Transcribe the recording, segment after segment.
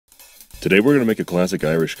Today we're going to make a classic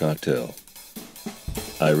Irish cocktail,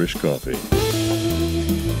 Irish coffee.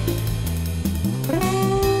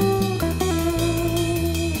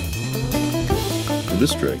 For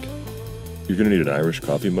this drink, you're going to need an Irish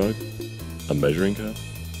coffee mug, a measuring cup,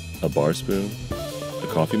 a bar spoon, a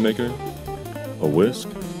coffee maker, a whisk,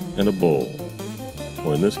 and a bowl,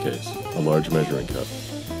 or in this case, a large measuring cup.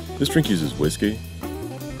 This drink uses whiskey,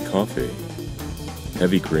 coffee,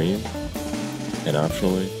 heavy cream, and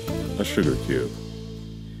optionally, a sugar cube.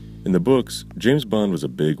 In the books, James Bond was a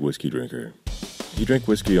big whiskey drinker. He drank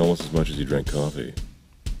whiskey almost as much as he drank coffee.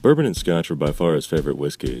 Bourbon and Scotch were by far his favorite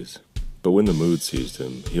whiskeys, but when the mood seized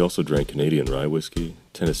him, he also drank Canadian rye whiskey,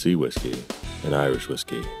 Tennessee whiskey, and Irish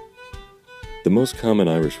whiskey. The most common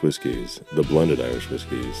Irish whiskeys, the blended Irish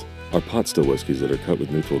whiskeys, are pot still whiskeys that are cut with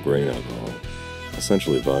neutral grain alcohol,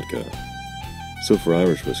 essentially vodka. So for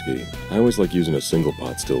Irish whiskey, I always like using a single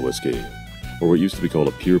pot still whiskey, or what used to be called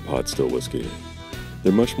a pure pot still whiskey.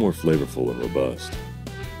 They're much more flavorful and robust.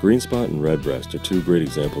 Green Spot and Redbreast are two great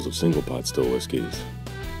examples of single pot still whiskeys.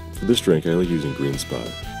 For this drink, I like using Green Spot,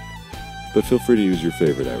 but feel free to use your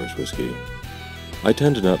favorite Irish whiskey. I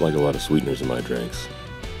tend to not like a lot of sweeteners in my drinks.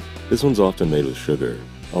 This one's often made with sugar,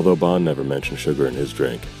 although Bond never mentioned sugar in his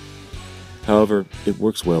drink. However, it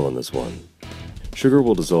works well in this one. Sugar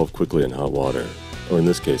will dissolve quickly in hot water, or in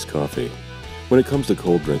this case, coffee. When it comes to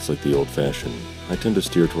cold drinks like the old-fashioned, I tend to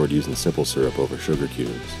steer toward using simple syrup over sugar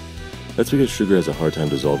cubes. That's because sugar has a hard time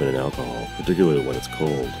dissolving in alcohol, particularly when it's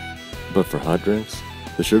cold. But for hot drinks,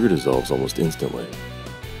 the sugar dissolves almost instantly.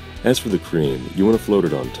 As for the cream, you want to float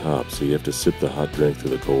it on top, so you have to sip the hot drink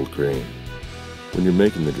through the cold cream. When you're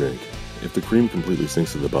making the drink, if the cream completely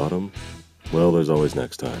sinks to the bottom, well, there's always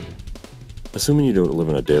next time. Assuming you don't live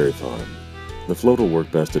on a dairy farm, the float will work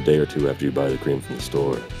best a day or two after you buy the cream from the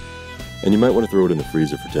store. And you might want to throw it in the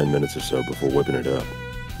freezer for 10 minutes or so before whipping it up.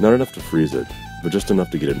 Not enough to freeze it, but just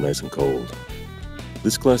enough to get it nice and cold.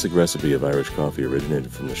 This classic recipe of Irish coffee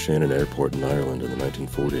originated from the Shannon airport in Ireland in the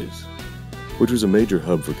 1940s, which was a major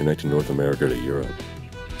hub for connecting North America to Europe.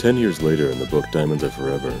 10 years later, in the book Diamonds Are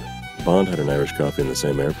Forever, Bond had an Irish coffee in the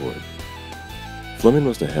same airport. Fleming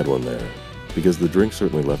must have had one there, because the drink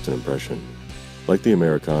certainly left an impression. Like the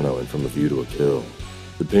Americano in From a View to a Kill,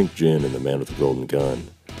 the pink gin in The Man with the Golden Gun,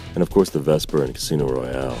 and of course the Vesper in Casino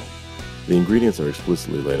Royale. The ingredients are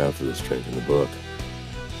explicitly laid out for this drink in the book.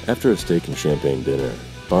 After a steak and champagne dinner,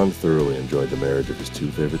 Bond thoroughly enjoyed the marriage of his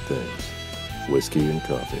two favorite things, whiskey and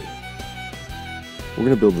coffee. We're going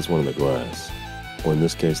to build this one in the glass, or in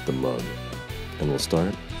this case the mug, and we'll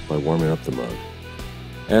start by warming up the mug.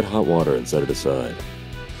 Add hot water and set it aside.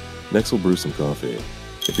 Next we'll brew some coffee.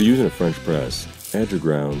 If you're using a French press, add your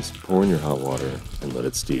grounds, pour in your hot water, and let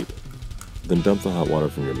it steep. Then dump the hot water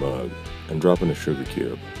from your mug and drop in a sugar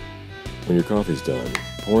cube. When your coffee's done,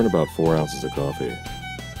 pour in about 4 ounces of coffee.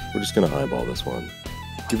 We're just going to eyeball this one.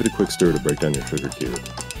 Give it a quick stir to break down your sugar cube.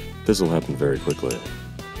 This will happen very quickly.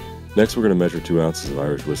 Next we're going to measure 2 ounces of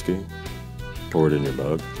Irish whiskey, pour it in your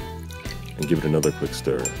mug, and give it another quick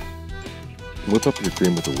stir. Whip up your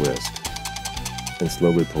cream with a whisk, and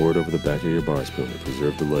slowly pour it over the back of your bar spoon to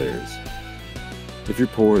preserve the layers. If your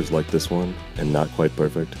pour is like this one, and not quite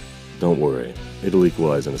perfect, don't worry, it'll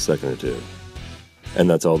equalize in a second or two. And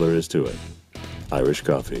that's all there is to it. Irish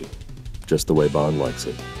coffee, just the way Bond likes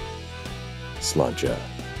it. Sláinte.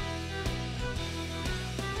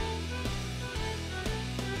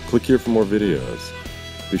 Click here for more videos.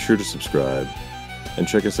 Be sure to subscribe, and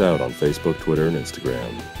check us out on Facebook, Twitter, and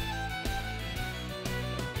Instagram.